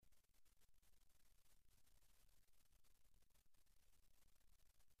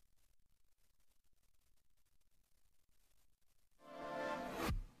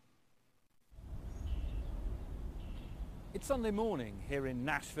It's Sunday morning here in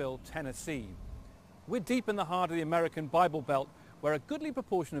Nashville, Tennessee. We're deep in the heart of the American Bible Belt, where a goodly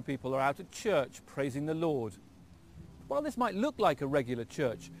proportion of people are out at church praising the Lord. While this might look like a regular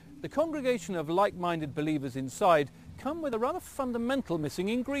church, the congregation of like-minded believers inside come with a rather fundamental missing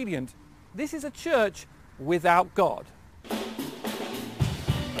ingredient. This is a church without God.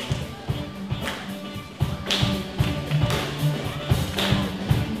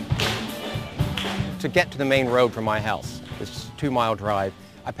 To get to the main road from my house, it's a 2-mile drive,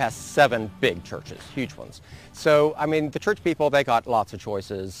 I passed 7 big churches, huge ones. So, I mean, the church people, they got lots of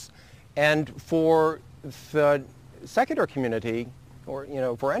choices. And for the secular community, or, you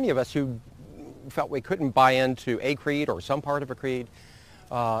know, for any of us who felt we couldn't buy into a creed or some part of a creed,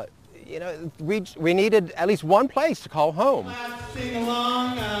 you know, we needed at least one place to call home. I have to sing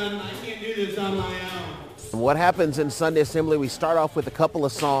along, I can't do this on my own. What happens in Sunday Assembly, we start off with a couple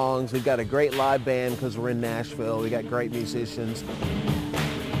of songs. We've got a great live band because we're in Nashville. We got great musicians.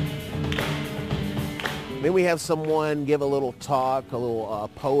 Then we have someone give a little talk, a little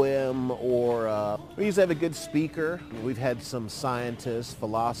poem, or we usually have a good speaker. We've had some scientists,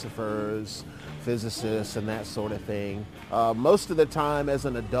 philosophers, physicists, and that sort of thing. Most of the time as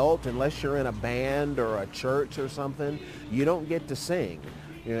an adult, unless you're in a band or a church or something, you don't get to sing.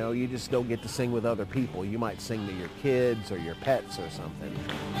 You know, you just don't get to sing with other people. You might sing to your kids or your pets or something.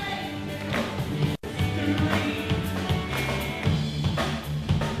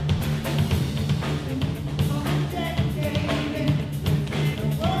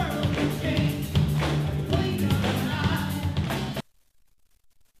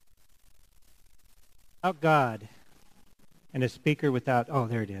 Without God and a speaker without, oh,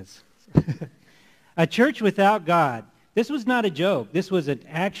 there it is. A church without God. This was not a joke. This was an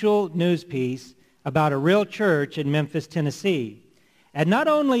actual news piece about a real church in Memphis, Tennessee. And not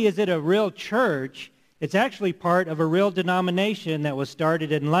only is it a real church, it's actually part of a real denomination that was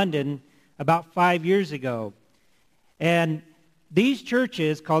started in London about 5 years ago. And these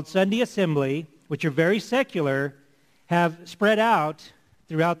churches, called Sunday Assembly, which are very secular, have spread out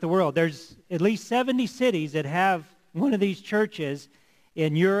throughout the world. There's at least 70 cities that have one of these churches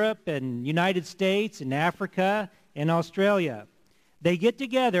in Europe and United States and Africa and Australia. They get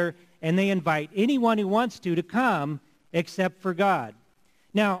together and they invite anyone who wants to come except for God.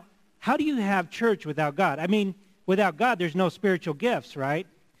 Now, how do you have church without God? I mean, without God, there's no spiritual gifts, right?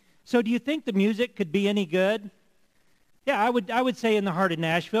 So do you think the music could be any good? Yeah, I would say in the heart of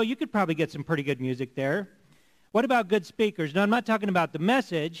Nashville, you could probably get some pretty good music there. What about good speakers? Now, I'm not talking about the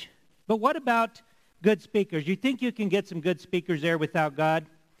message, but what about good speakers? You think you can get some good speakers there without God?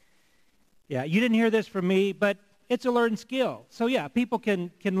 Yeah, you didn't hear this from me, but it's a learned skill. So yeah, people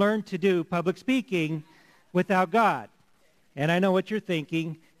can learn to do public speaking without God. And I know what you're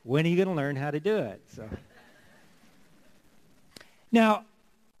thinking. When are you going to learn how to do it? So now,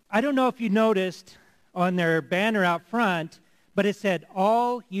 I don't know if you noticed on their banner out front, but it said,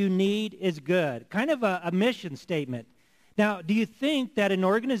 all you need is good. Kind of a mission statement. Now, do you think that an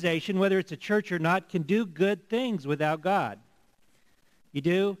organization, whether it's a church or not, can do good things without God? You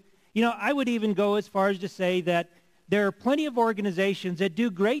do? You know, I would even go as far as to say that there are plenty of organizations that do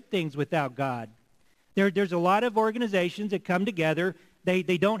great things without God. There's a lot of organizations that come together. They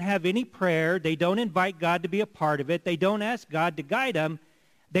don't have any prayer. They don't invite God to be a part of it. They don't ask God to guide them.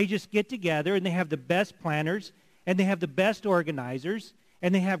 They just get together and they have the best planners and they have the best organizers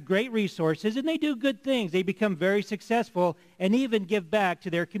and they have great resources and they do good things. They become very successful and even give back to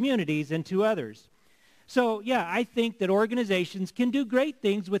their communities and to others. So, yeah, I think that organizations can do great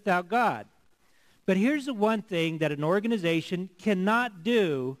things without God. But here's the one thing that an organization cannot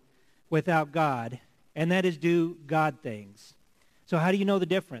do without God, and that is do God things. So how do you know the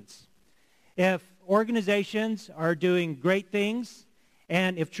difference? If organizations are doing great things,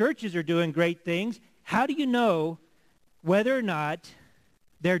 and if churches are doing great things, how do you know whether or not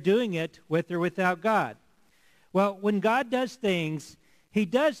they're doing it with or without God? Well, when God does things, he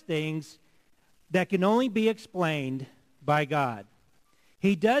does things that can only be explained by God.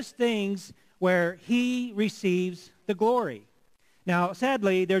 He does things where he receives the glory. Now,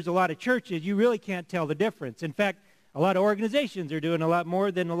 sadly, there's a lot of churches, you really can't tell the difference. In fact, a lot of organizations are doing a lot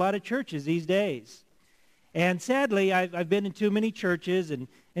more than a lot of churches these days. And sadly, I've been in too many churches and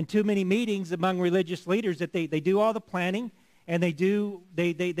too many meetings among religious leaders that they do all the planning and they do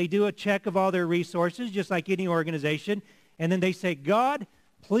a check of all their resources, just like any organization, and then they say, God,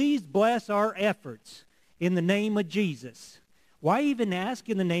 please bless our efforts in the name of Jesus. Why even ask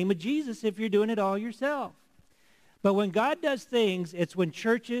in the name of Jesus if you're doing it all yourself? But when God does things, it's when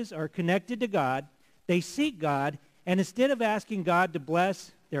churches are connected to God, they seek God, and instead of asking God to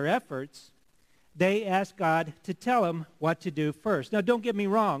bless their efforts, they ask God to tell them what to do first. Now, don't get me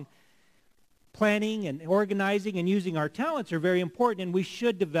wrong. Planning and organizing and using our talents are very important, and we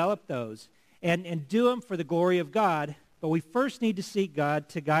should develop those and do them for the glory of God. But we first need to seek God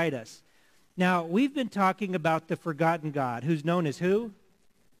to guide us. Now, we've been talking about the forgotten God, who's known as who?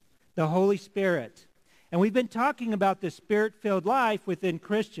 The Holy Spirit. And we've been talking about the Spirit-filled life within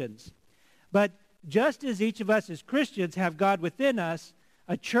Christians. But just as each of us as Christians have God within us,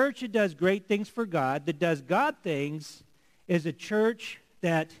 a church that does great things for God, that does God things, is a church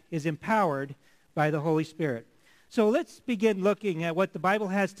that is empowered by the Holy Spirit. So let's begin looking at what the Bible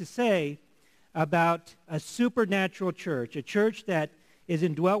has to say about a supernatural church, a church that is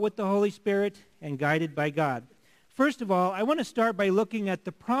indwelt with the Holy Spirit and guided by God. First of all, I want to start by looking at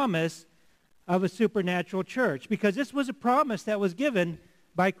the promise of a supernatural church, because this was a promise that was given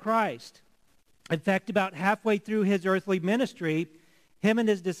by Christ. In fact, about halfway through his earthly ministry, him and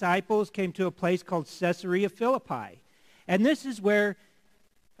his disciples came to a place called Caesarea Philippi. And this is where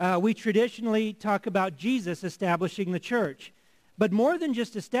we traditionally talk about Jesus establishing the church. But more than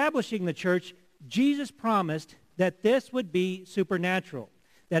just establishing the church, Jesus promised that this would be supernatural,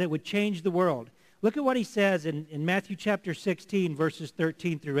 that it would change the world. Look at what he says in Matthew chapter 16, verses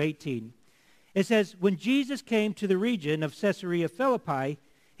 13 through 18. It says, when Jesus came to the region of Caesarea Philippi,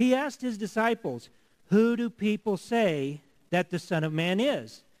 he asked his disciples, who do people say that the Son of Man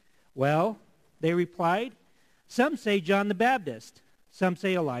is? Well, they replied, some say John the Baptist, some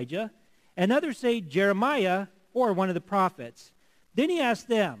say Elijah, and others say Jeremiah or one of the prophets. Then he asked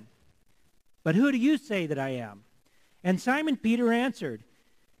them, but who do you say that I am? And Simon Peter answered,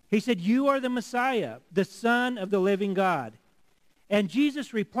 he said, you are the Messiah, the Son of the living God. And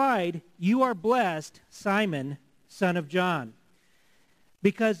Jesus replied, you are blessed, Simon, son of John,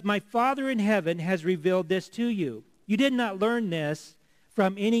 because my Father in heaven has revealed this to you. You did not learn this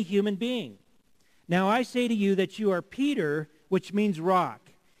from any human being. Now I say to you that you are Peter, which means rock.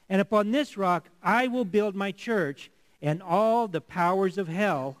 And upon this rock I will build my church, and all the powers of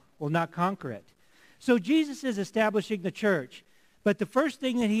hell will not conquer it. So Jesus is establishing the church. But the first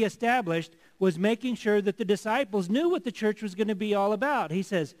thing that he established was making sure that the disciples knew what the church was going to be all about. He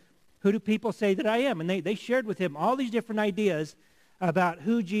says, who do people say that I am? And they shared with him all these different ideas about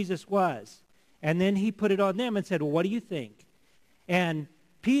who Jesus was. And then he put it on them and said, well, what do you think? And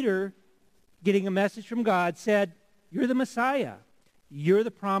Peter, getting a message from God, said, you're the Messiah. You're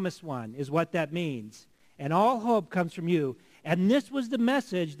the promised one, is what that means. And all hope comes from you. And this was the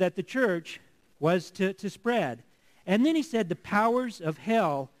message that the church was to spread. And then he said, the powers of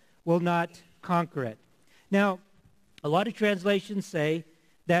hell will not conquer it. Now, a lot of translations say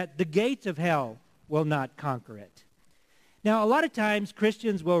that the gates of hell will not conquer it. Now, a lot of times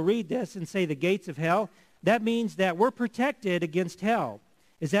Christians will read this and say the gates of hell. That means that we're protected against hell.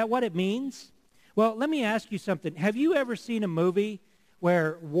 Is that what it means? Well, let me ask you something. Have you ever seen a movie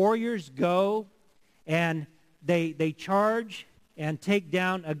where warriors go and they charge and take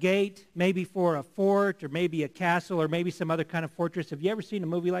down a gate, maybe for a fort or maybe a castle or maybe some other kind of fortress? Have you ever seen a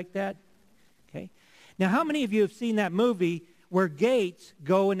movie like that? Okay. Now, how many of you have seen that movie where gates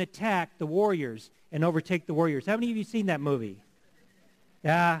go and attack the warriors and overtake the warriors? How many of you have seen that movie?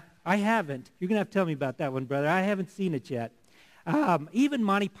 I haven't. You're going to have to tell me about that one, brother. I haven't seen it yet. Even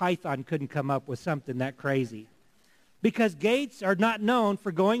Monty Python couldn't come up with something that crazy, because gates are not known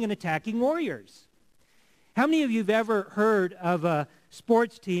for going and attacking warriors. How many of you have ever heard of a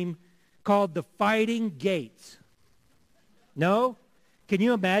sports team called the Fighting Gates? No? Can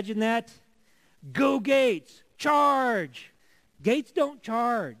you imagine that? Go Gates! Charge! Gates don't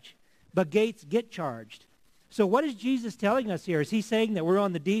charge, but gates get charged. So what is Jesus telling us here? Is he saying that we're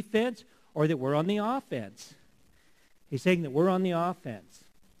on the defense or that we're on the offense? He's saying that we're on the offense.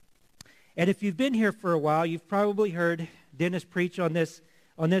 And if you've been here for a while, you've probably heard Dennis preach on this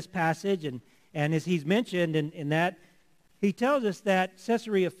passage, and as he's mentioned in that, he tells us that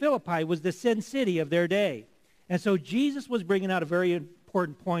Caesarea Philippi was the sin city of their day. And so Jesus was bringing out a very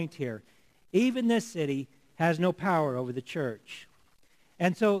important point here. Even this city has no power over the church.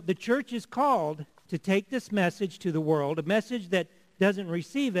 And so the church is called to take this message to the world, a message that doesn't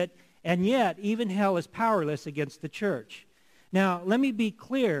receive it, and yet even hell is powerless against the church. Now, let me be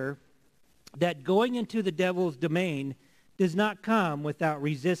clear that going into the devil's domain does not come without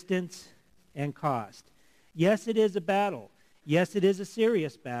resistance and cost. Yes, it is a battle. Yes, it is a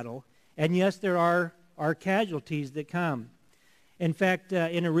serious battle. And yes, there are casualties that come. In fact,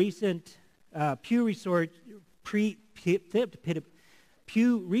 in a recent Pew Research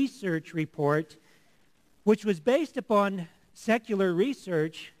report, which was based upon secular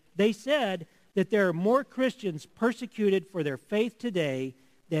research, they said that there are more Christians persecuted for their faith today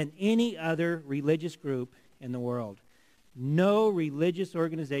than any other religious group in the world. No religious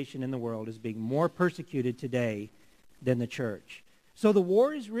organization in the world is being more persecuted today than the church. So the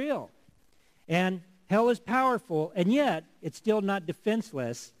war is real, and hell is powerful, and yet it's still not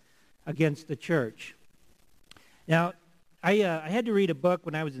defenseless against the church. Now, I had to read a book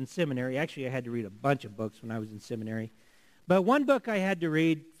when I was in seminary. Actually, I had to read a bunch of books when I was in seminary. But one book I had to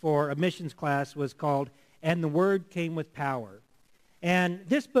read for a missions class was called And the Word Came with Power. And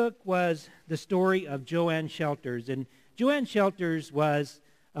this book was the story of Joanne Shelters. And Joanne Shelters was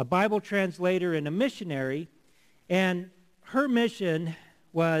a Bible translator and a missionary. And her mission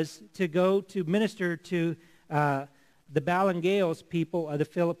was to go to minister to the Balingaos people of the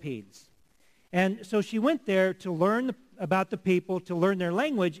Philippines. And so she went there to learn about the people, to learn their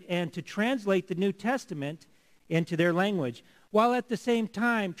language, and to translate the New Testament into their language, while at the same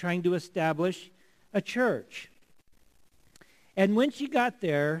time trying to establish a church. And when she got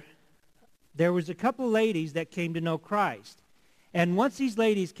there, there was a couple of ladies that came to know Christ. And once these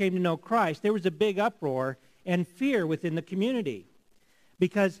ladies came to know Christ, there was a big uproar and fear within the community,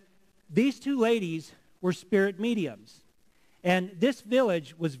 because these two ladies were spirit mediums. And this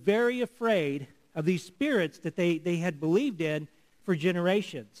village was very afraid of these spirits that they had believed in for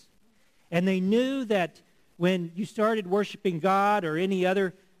generations. And they knew that when you started worshiping God or any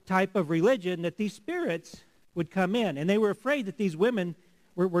other type of religion, that these spirits would come in. And they were afraid that these women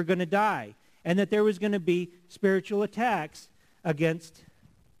were going to die, and that there was going to be spiritual attacks against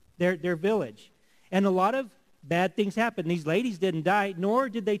their village. And a lot of bad things happened. These ladies didn't die, nor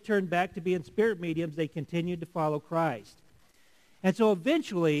did they turn back to being spirit mediums. They continued to follow Christ. And so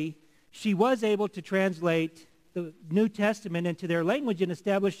eventually, she was able to translate the New Testament into their language and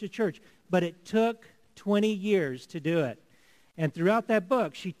establish a church. But it took 20 years to do it. And throughout that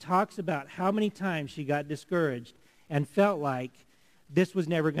book, she talks about how many times she got discouraged and felt like this was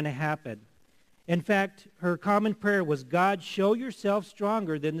never going to happen. In fact, her common prayer was, God, show yourself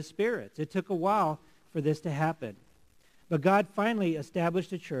stronger than the spirits. It took a while for this to happen. But God finally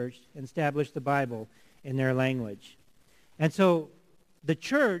established a church and established the Bible in their language. And so the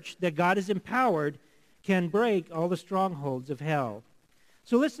church that God has empowered can break all the strongholds of hell.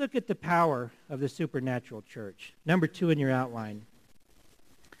 So let's look at the power of the supernatural church. Number 2 in your outline.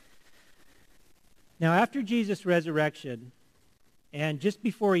 Now, after Jesus' resurrection, and just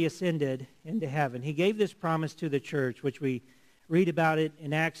before he ascended into heaven, he gave this promise to the church, which we read about it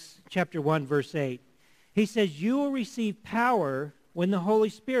in Acts chapter 1, verse 8. He says, you will receive power when the Holy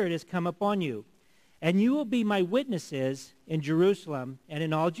Spirit has come upon you, and you will be my witnesses in Jerusalem and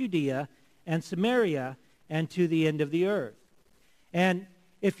in all Judea and Samaria and to the end of the earth. And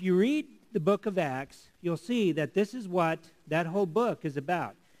if you read the book of Acts, you'll see that this is what that whole book is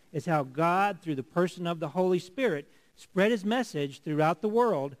about. It's how God, through the person of the Holy Spirit, spread his message throughout the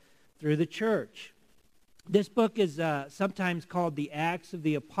world through the church. This book is sometimes called the Acts of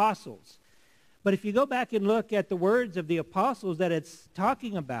the Apostles. But if you go back and look at the words of the apostles that it's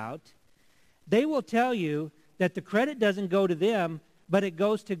talking about, they will tell you that the credit doesn't go to them, but it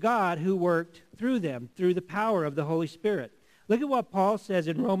goes to God who worked through them, through the power of the Holy Spirit. Look at what Paul says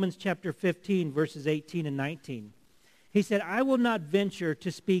in Romans chapter 15, verses 18 and 19. He said, I will not venture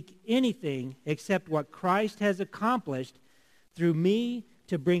to speak anything except what Christ has accomplished through me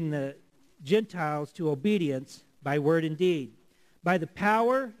to bring the Gentiles to obedience by word and deed, by the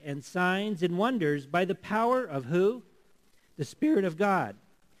power and signs and wonders, by the power of who? The Spirit of God.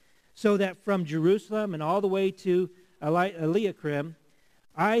 So that from Jerusalem and all the way to Eliakim,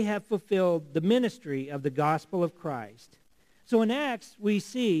 I have fulfilled the ministry of the gospel of Christ. So in Acts, we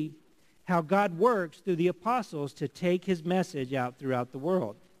see how God works through the apostles to take his message out throughout the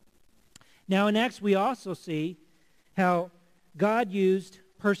world. Now in Acts, we also see how God used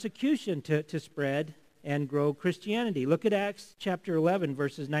persecution to spread and grow Christianity. Look at Acts chapter 11,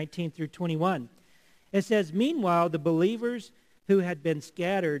 verses 19 through 21. It says, meanwhile, the believers who had been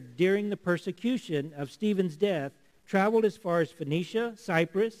scattered during the persecution of Stephen's death traveled as far as Phoenicia,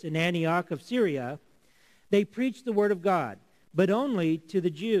 Cyprus, and Antioch of Syria. They preached the word of God, but only to the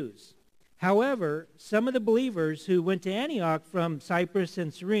Jews. However, some of the believers who went to Antioch from Cyprus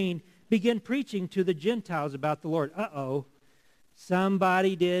and Cyrene began preaching to the Gentiles about the Lord. Uh-oh,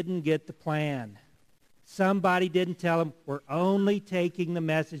 somebody didn't get the plan. Somebody didn't tell them, we're only taking the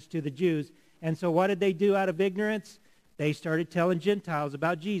message to the Jews. And so what did they do out of ignorance? They started telling Gentiles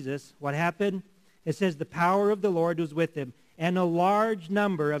about Jesus. What happened? It says the power of the Lord was with them, and a large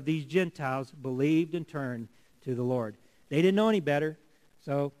number of these Gentiles believed and turned to the Lord. They didn't know any better,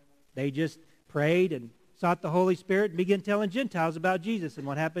 so they just prayed and sought the Holy Spirit and began telling Gentiles about Jesus. And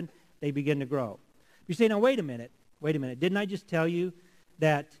what happened? They began to grow. You say, now wait a minute. Didn't I just tell you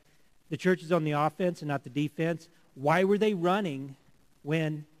that the church is on the offense and not the defense. Why were they running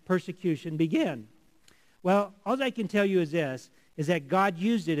when persecution began? Well, all I can tell you is this, is that God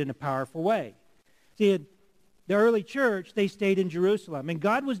used it in a powerful way. See, the early church, they stayed in Jerusalem. And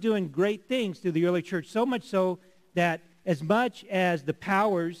God was doing great things through the early church, so much so that as much as the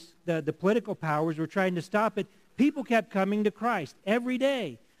powers, the political powers were trying to stop it, people kept coming to Christ every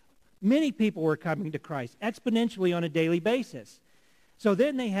day. Many people were coming to Christ exponentially on a daily basis. So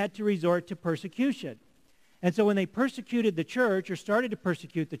then they had to resort to persecution. And so when they persecuted the church or started to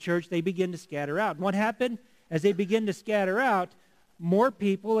persecute the church, they began to scatter out. And what happened? As they began to scatter out, more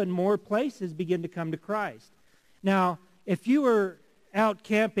people and more places began to come to Christ. Now, if you were out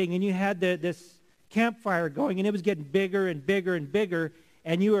camping and you had this campfire going and it was getting bigger and bigger and bigger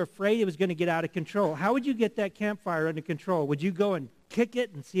and you were afraid it was going to get out of control, how would you get that campfire under control? Would you go and kick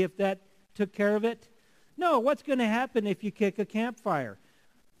it and see if that took care of it? No, what's going to happen if you kick a campfire?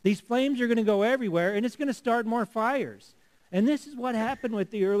 These flames are going to go everywhere, and it's going to start more fires. And this is what happened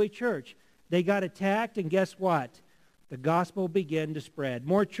with the early church. They got attacked, and guess what? The gospel began to spread.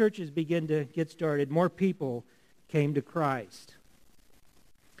 More churches began to get started. More people came to Christ.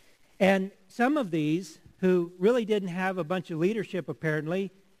 And some of these, who really didn't have a bunch of leadership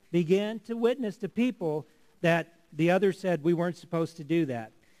apparently, began to witness to people that the others said we weren't supposed to do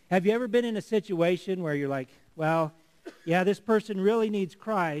that. Have you ever been in a situation where you're like, well, yeah, this person really needs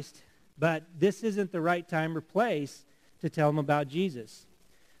Christ, but this isn't the right time or place to tell them about Jesus?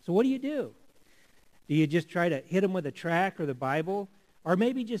 So what do? Do you just try to hit them with a tract or the Bible? Or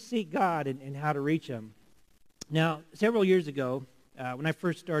maybe just seek God in how to reach them? Now, several years ago, when I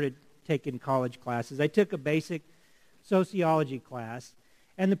first started taking college classes, I took a basic sociology class.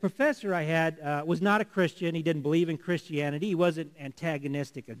 And the professor I had was not a Christian. He didn't believe in Christianity. He wasn't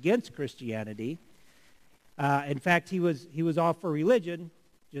antagonistic against Christianity. In fact, he was all for religion,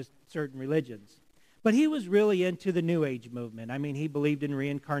 just certain religions. But he was really into the New Age movement. I mean, he believed in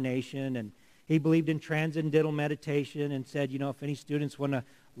reincarnation, and he believed in transcendental meditation, and said, you know, if any students want to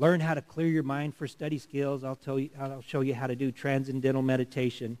learn how to clear your mind for study skills, I'll show you how to do transcendental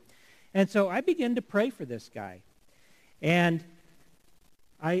meditation. And so I began to pray for this guy. And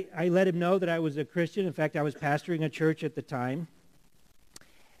I let him know that I was a Christian. In fact, I was pastoring a church at the time.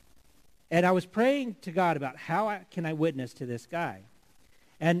 And I was praying to God about how can I witness to this guy.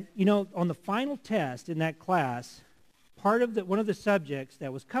 And, you know, on the final test in that class, one of the subjects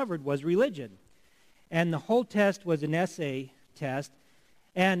that was covered was religion. And the whole test was an essay test.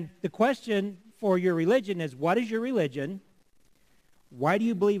 And the question for your religion is, what is your religion? Why do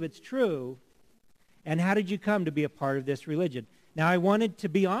you believe it's true? And how did you come to be a part of this religion? Now, I wanted to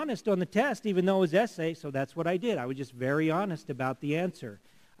be honest on the test, even though it was essay, so that's what I did. I was just very honest about the answer.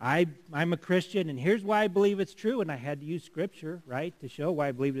 I'm a Christian, and here's why I believe it's true, and I had to use Scripture, right, to show why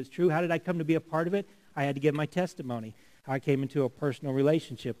I believe it's true. How did I come to be a part of it? I had to give my testimony, how I came into a personal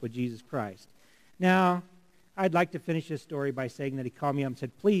relationship with Jesus Christ. Now, I'd like to finish this story by saying that he called me up and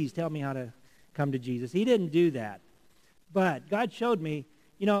said, please tell me how to come to Jesus. He didn't do that, but God showed me,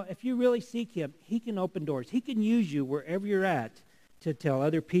 you know, if you really seek him, he can open doors. He can use you wherever you're at to tell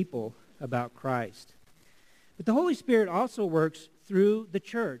other people about Christ. But the Holy Spirit also works through the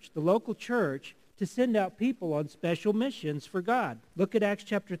church, the local church, to send out people on special missions for God. Look at Acts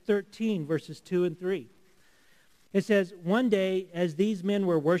chapter 13, verses 2 and 3. It says, one day, as these men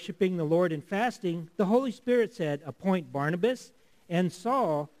were worshiping the Lord and fasting, the Holy Spirit said, appoint Barnabas and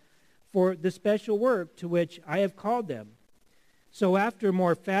Saul for the special work to which I have called them. So after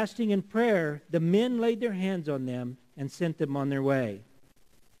more fasting and prayer, the men laid their hands on them and sent them on their way.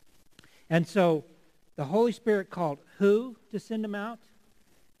 And so the Holy Spirit called who to send them out?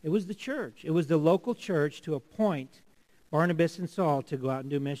 It was the church. It was the local church to appoint Barnabas and Saul to go out and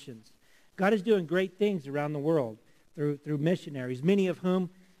do missions. God is doing great things around the world through missionaries, many of whom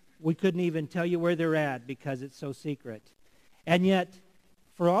we couldn't even tell you where they're at because it's so secret. And yet,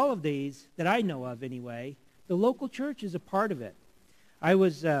 for all of these that I know of anyway, the local church is a part of it. I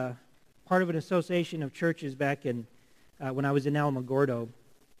was part of an association of churches back in when I was in Alamogordo,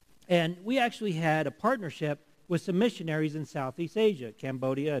 and we actually had a partnership with some missionaries in Southeast Asia,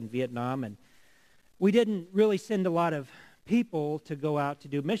 Cambodia and Vietnam, and we didn't really send a lot of people to go out to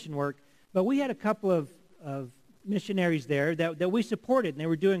do mission work, but we had a couple of missionaries there that we supported, and they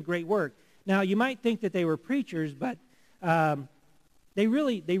were doing great work. Now, you might think that they were preachers, but they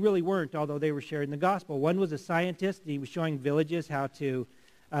really weren't, although they were sharing the gospel. One was a scientist, and he was showing villages how to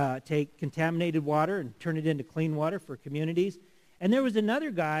take contaminated water and turn it into clean water for communities. And there was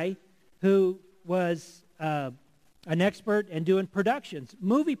another guy who was an expert in doing productions,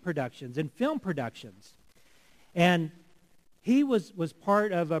 movie productions and film productions. And he was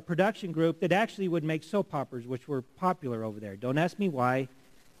part of a production group that actually would make soap operas, which were popular over there. Don't ask me why.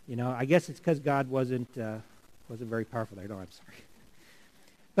 You know, I guess it's because God wasn't very powerful there. No, I'm sorry.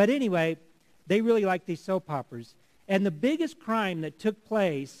 But anyway, they really liked these soap operas. And the biggest crime that took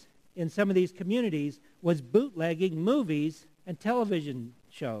place in some of these communities was bootlegging movies and television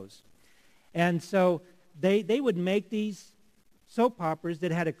shows. And so they would make these soap operas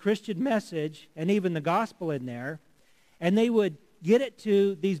that had a Christian message and even the gospel in there, and they would get it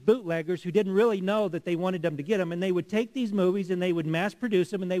to these bootleggers who didn't really know that they wanted them to get them, and they would take these movies and they would mass produce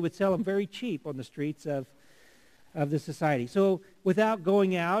them and they would sell them very cheap on the streets of the society. So without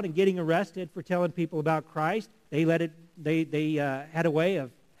going out and getting arrested for telling people about Christ, they had a way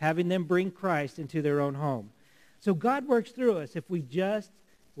of having them bring Christ into their own home. So God works through us if we just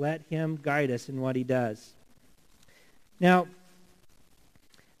let him guide us in what he does. Now,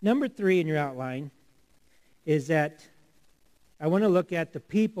 number 3 in your outline is that I want to look at the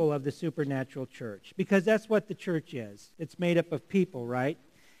people of the supernatural church, because that's what the church is. It's made up of people, right?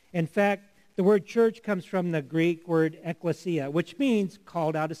 In fact, the word church comes from the Greek word ekklesia, which means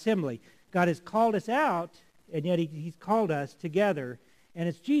called out assembly. God has called us out, and yet he's called us together. And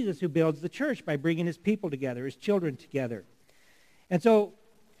it's Jesus who builds the church by bringing his people together, his children together. And so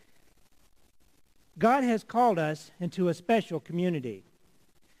God has called us into a special community.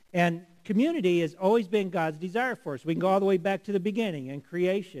 And community has always been God's desire for us. We can go all the way back to the beginning in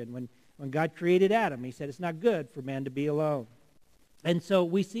creation. When God created Adam, he said it's not good for man to be alone. And so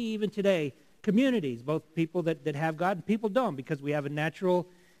we see even today communities, both people that have God and people don't, because we have a natural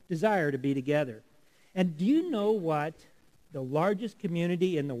desire to be together. And do you know what the largest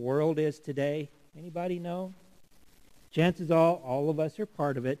community in the world is today? Anybody know? Chances are all of us are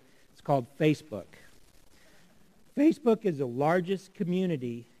part of it. It's called Facebook. Facebook is the largest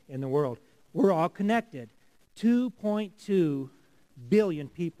community in the world. We're all connected. 2.2 billion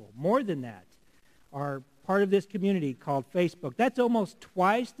people, more than that, are part of this community called Facebook. That's almost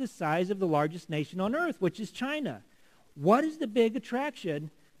twice the size of the largest nation on earth, which is China. What is the big attraction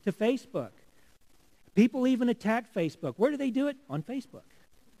to Facebook? People even attack Facebook. Where do they do it? On Facebook.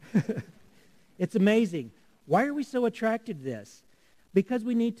 It's amazing. Why are we so attracted to this? Because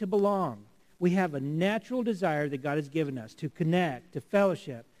we need to belong. We have a natural desire that God has given us to connect, to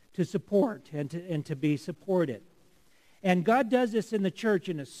fellowship, to support, and to be supported. And God does this in the church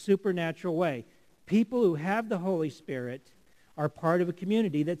in a supernatural way. People who have the Holy Spirit are part of a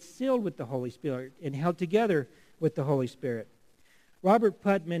community that's sealed with the Holy Spirit and held together with the Holy Spirit. Robert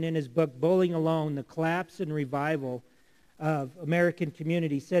Putnam, in his book, Bowling Alone, The Collapse and Revival of American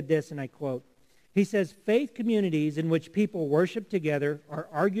Community, said this, and I quote, he says, faith communities in which people worship together are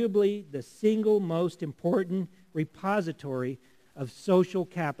arguably the single most important repository of social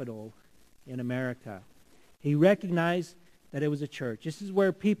capital in America. He recognized that it was a church. This is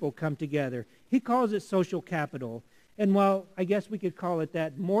where people come together. He calls it social capital. And while I guess we could call it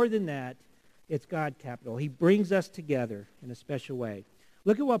that, more than that, it's God capital. He brings us together in a special way.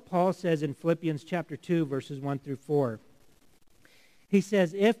 Look at what Paul says in Philippians chapter 2, verses 1 through 4. He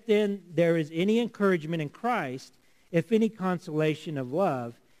says, if then there is any encouragement in Christ, if any consolation of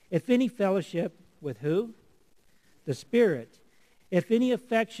love, if any fellowship with who? The Spirit. If any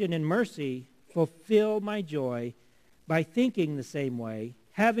affection and mercy, fulfill my joy by thinking the same way,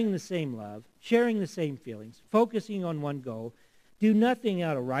 having the same love, sharing the same feelings, focusing on one goal. Do nothing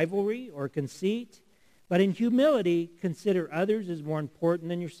out of rivalry or conceit, but in humility consider others as more important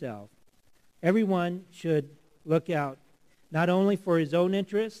than yourself. Everyone should look out not only for his own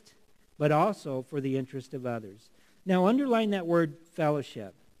interest, but also for the interest of others. Now underline that word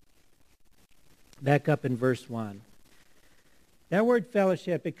fellowship. Back up in verse 1. That word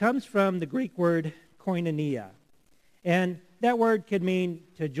fellowship, it comes from the Greek word koinonia. And that word could mean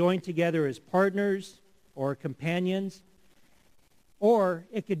to join together as partners or companions, or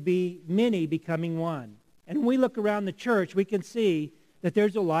it could be many becoming one. And when we look around the church, we can see that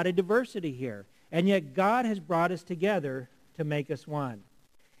there's a lot of diversity here. And yet God has brought us together to make us one.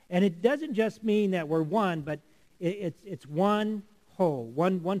 And it doesn't just mean that we're one, but it's one whole,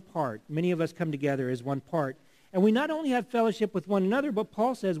 one part. Many of us come together as one part. And we not only have fellowship with one another, but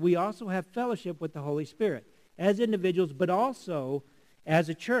Paul says we also have fellowship with the Holy Spirit as individuals, but also as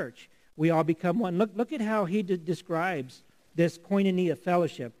a church. We all become one. Look at how he describes this koinonia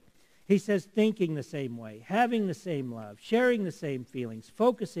fellowship. He says thinking the same way, having the same love, sharing the same feelings,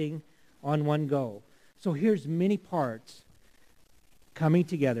 focusing on one goal. So here's many parts coming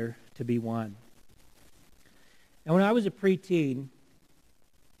together to be one. And when I was a preteen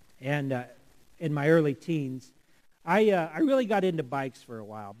and in my early teens, I really got into bikes for a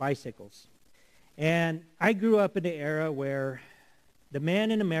while, bicycles. And I grew up in an era where the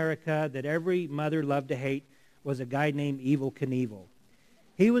man in America that every mother loved to hate was a guy named Evel Knievel.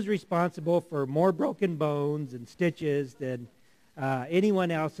 He was responsible for more broken bones and stitches than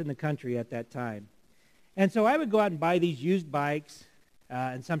anyone else in the country at that time. And so I would go out and buy these used bikes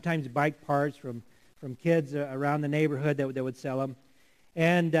and sometimes bike parts from kids around the neighborhood that would sell them.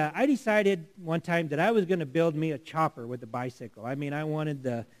 And I decided one time that I was going to build me a chopper with a bicycle. I mean, I wanted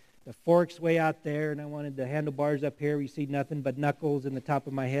the forks way out there, and I wanted the handlebars up here where you see nothing but knuckles in the top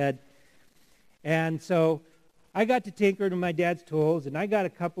of my head. And so I got to tinker with my dad's tools, and I got a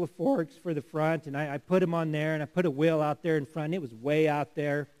couple of forks for the front, and I put them on there, and I put a wheel out there in front. It was way out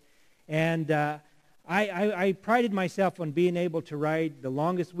there. And I prided myself on being able to ride the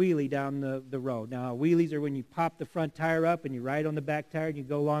longest wheelie down the road. Now, wheelies are when you pop the front tire up and you ride on the back tire and you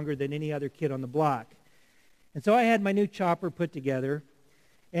go longer than any other kid on the block. And so I had my new chopper put together,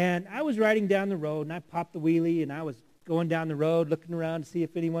 and I was riding down the road, and I popped the wheelie, and I was going down the road looking around to see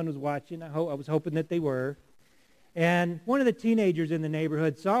if anyone was watching. I was hoping that they were. And one of the teenagers in the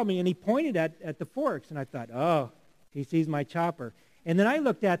neighborhood saw me, and he pointed at the forks, and I thought, oh, he sees my chopper. And then I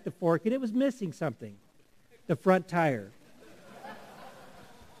looked at the fork, and it was missing something, the front tire.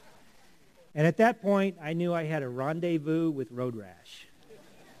 And at that point, I knew I had a rendezvous with road rash.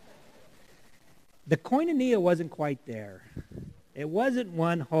 The koinonia wasn't quite there. It wasn't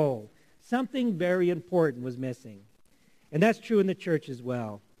one whole. Something very important was missing. And that's true in the church as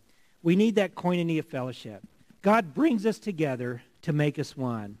well. We need that koinonia fellowship. God brings us together to make us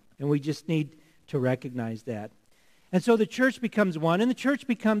one, and we just need to recognize that. And so the church becomes one, and the church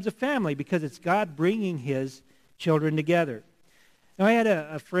becomes a family because it's God bringing his children together. Now, I had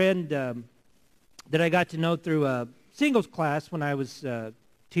a friend that I got to know through a singles class when I was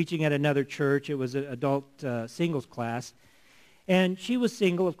teaching at another church. It was an adult singles class. And she was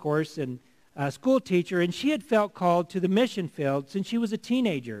single, of course, and a school teacher, and she had felt called to the mission field since she was a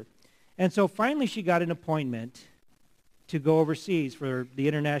teenager. And so finally she got an appointment to go overseas for the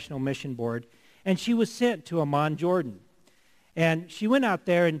International Mission Board, and she was sent to Amman, Jordan. And she went out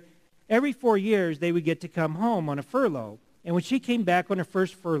there, and every 4 years they would get to come home on a furlough. And when she came back on her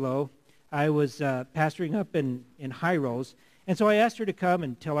first furlough, I was pastoring up in High Rose, and so I asked her to come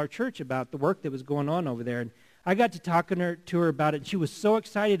and tell our church about the work that was going on over there. And I got to talking to her about it, and she was so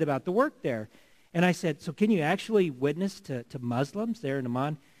excited about the work there. And I said, so can you actually witness to Muslims there in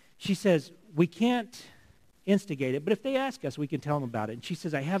Amman? She says, we can't instigate it, but if they ask us, we can tell them about it. And she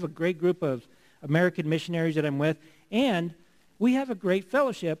says, I have a great group of American missionaries that I'm with, and we have a great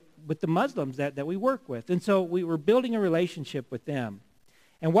fellowship with the Muslims that we work with. And so we were building a relationship with them.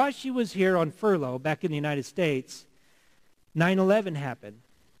 And while she was here on furlough back in the United States, 9/11 happened.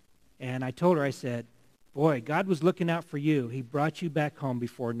 And I told her, I said, boy, God was looking out for you. He brought you back home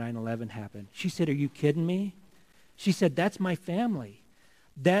before 9/11 happened. She said, are you kidding me? She said, that's my family.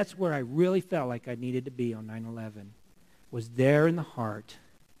 That's where I really felt like I needed to be on 9/11, was there in the heart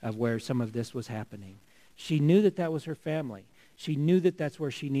of where some of this was happening. She knew that that was her family. She knew that that's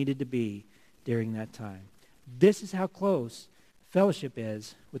where she needed to be during that time. This is how close fellowship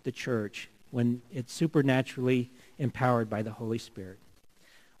is with the church when it's supernaturally empowered by the Holy Spirit.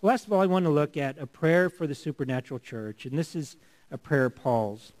 Well, last of all, I want to look at a prayer for the supernatural church, and this is a prayer of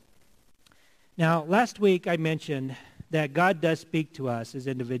Paul's. Now, last week I mentioned that God does speak to us as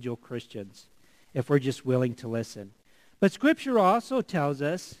individual Christians if we're just willing to listen. But Scripture also tells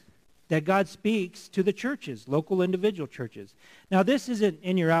us that God speaks to the churches, local individual churches. Now, this isn't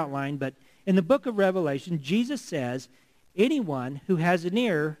in your outline, but in the book of Revelation, Jesus says, anyone who has an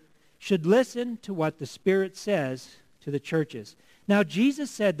ear should listen to what the Spirit says to the churches. Now,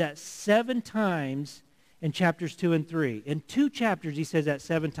 Jesus said that 7 times in chapters 2 and 3. In 2 chapters, he says that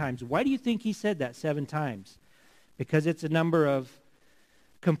 7 times. Why do you think he said that 7 times? Because it's a number of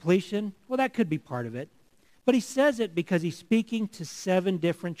completion? Well, that could be part of it. But he says it because he's speaking to 7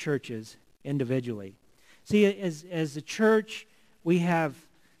 different churches individually. See, as a church, we have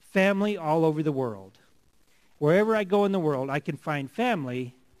family all over the world. Wherever I go in the world, I can find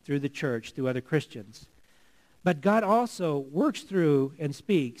family through the church, through other Christians. But God also works through and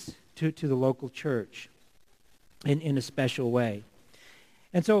speaks to the local church in a special way.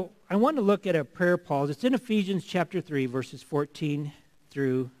 And so I want to look at a prayer of Paul's. It's in Ephesians chapter 3, verses 14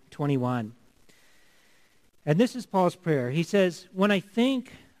 through 21. And this is Paul's prayer. He says, when I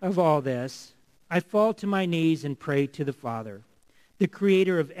think of all this, I fall to my knees and pray to the Father, the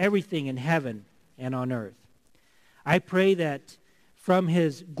creator of everything in heaven and on earth. I pray that from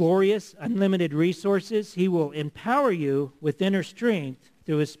his glorious, unlimited resources, he will empower you with inner strength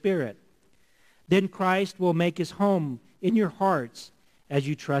through his Spirit. Then Christ will make his home in your hearts as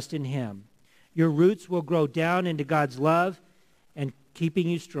you trust in him. Your roots will grow down into God's love and keeping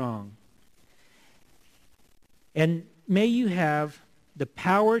you strong. And may you have the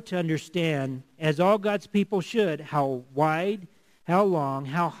power to understand, as all God's people should, how wide, how long,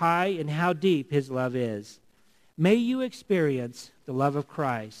 how high, and how deep his love is. May you experience the love of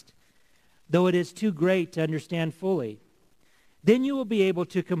Christ, though it is too great to understand fully. Then you will be able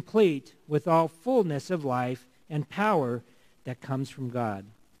to complete with all fullness of life and power that comes from God.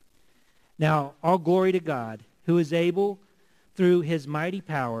 Now, all glory to God, who is able, through his mighty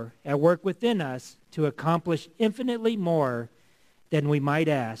power, at work within us to accomplish infinitely more than we might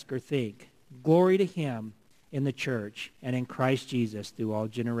ask or think. Glory to him in the church and in Christ Jesus through all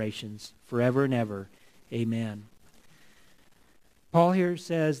generations, forever and ever. Amen. Paul here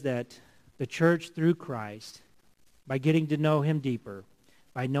says that the church through Christ, by getting to know him deeper,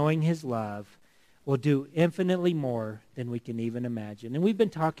 by knowing his love, will do infinitely more than we can even imagine. And we've been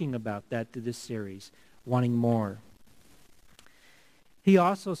talking about that through this series, wanting more. He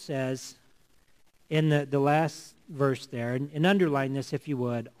also says in the last verse there, and underline this if you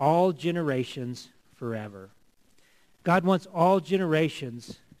would, all generations forever. God wants all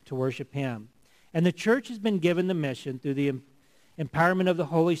generations to worship him. And the church has been given the mission through the empowerment of the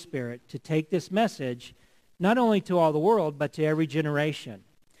Holy Spirit to take this message not only to all the world, but to every generation.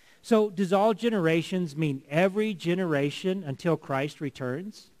 So does all generations mean every generation until Christ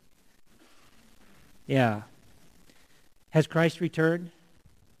returns? Yeah. Has Christ returned?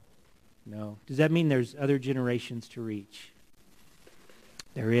 No. Does that mean there's other generations to reach?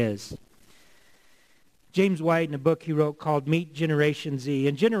 There is. James White, in a book he wrote called Meet Generation Z,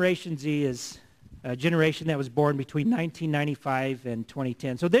 and Generation Z is a generation that was born between 1995 and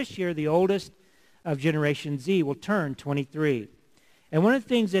 2010. So this year, the oldest of Generation Z will turn 23. And one of the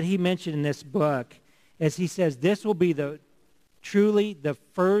things that he mentioned in this book is he says this will be truly the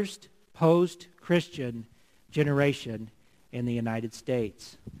first post-Christian generation in the United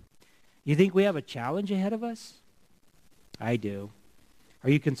States. You think we have a challenge ahead of us? I do. Are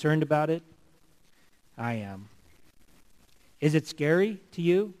you concerned about it? I am. Is it scary to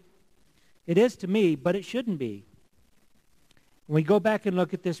you? It is to me, but it shouldn't be. When we go back and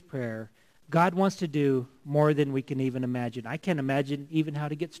look at this prayer, God wants to do more than we can even imagine. I can't imagine even how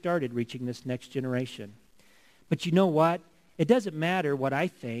to get started reaching this next generation. But you know what? It doesn't matter what I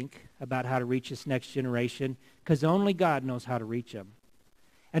think about how to reach this next generation, because only God knows how to reach them.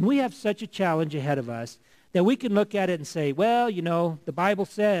 And we have such a challenge ahead of us that we can look at it and say, well, you know, the Bible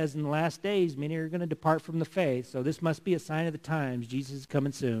says in the last days many are going to depart from the faith, so this must be a sign of the times. Jesus is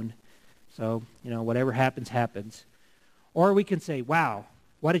coming soon. So, you know, whatever happens, happens. Or we can say, wow,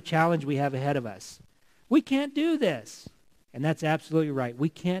 what a challenge we have ahead of us. We can't do this. And that's absolutely right. We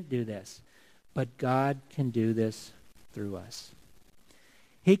can't do this. But God can do this through us.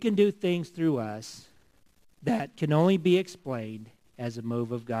 He can do things through us that can only be explained as a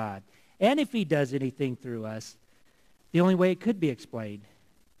move of God. And if he does anything through us, the only way it could be explained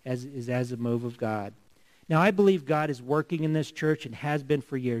is as a move of God. Now, I believe God is working in this church and has been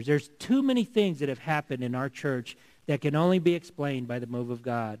for years. There's too many things that have happened in our church that can only be explained by the move of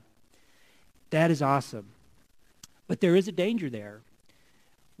God. That is awesome. But there is a danger there.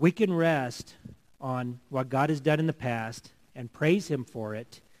 We can rest on what God has done in the past and praise him for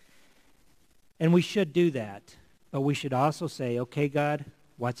it. And we should do that. But we should also say, okay, God,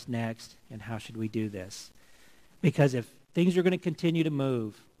 what's next and how should we do this? Because if things are going to continue to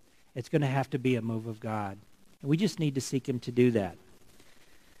move, it's going to have to be a move of God. And we just need to seek him to do that.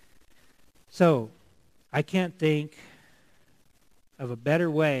 So, I can't think of a better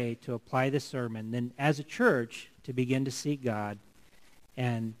way to apply this sermon than as a church to begin to seek God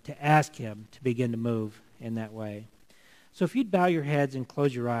and to ask him to begin to move in that way. So if you'd bow your heads and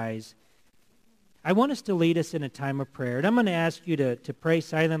close your eyes, I want us to lead us in a time of prayer. And I'm going to ask you to pray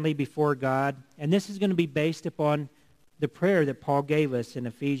silently before God. And this is going to be based upon the prayer that Paul gave us in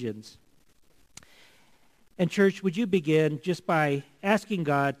Ephesians. And church, would you begin just by asking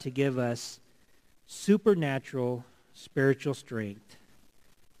God to give us supernatural spiritual strength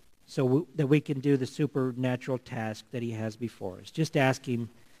so that we can do the supernatural task that he has before us. Just ask him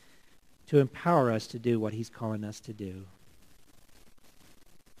to empower us to do what he's calling us to do.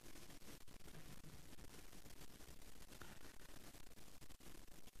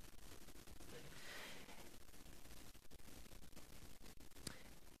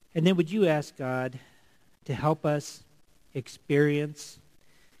 And then would you ask God to help us experience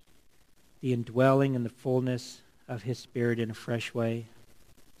the indwelling and the fullness of his Spirit in a fresh way?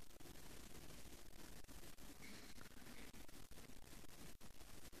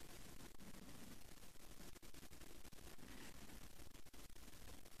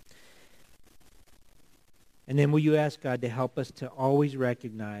 And then will you ask God to help us to always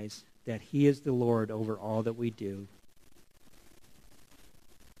recognize that he is the Lord over all that we do.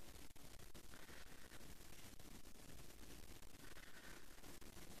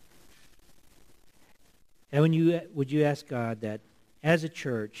 And would you ask God that as a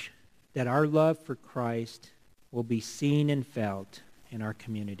church, that our love for Christ will be seen and felt in our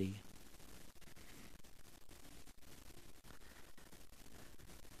community.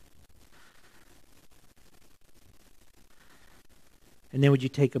 And then would you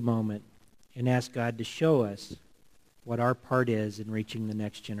take a moment and ask God to show us what our part is in reaching the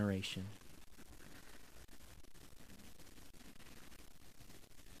next generation.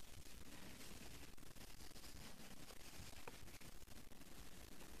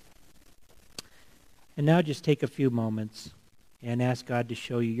 And now just take a few moments and ask God to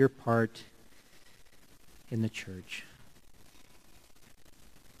show you your part in the church.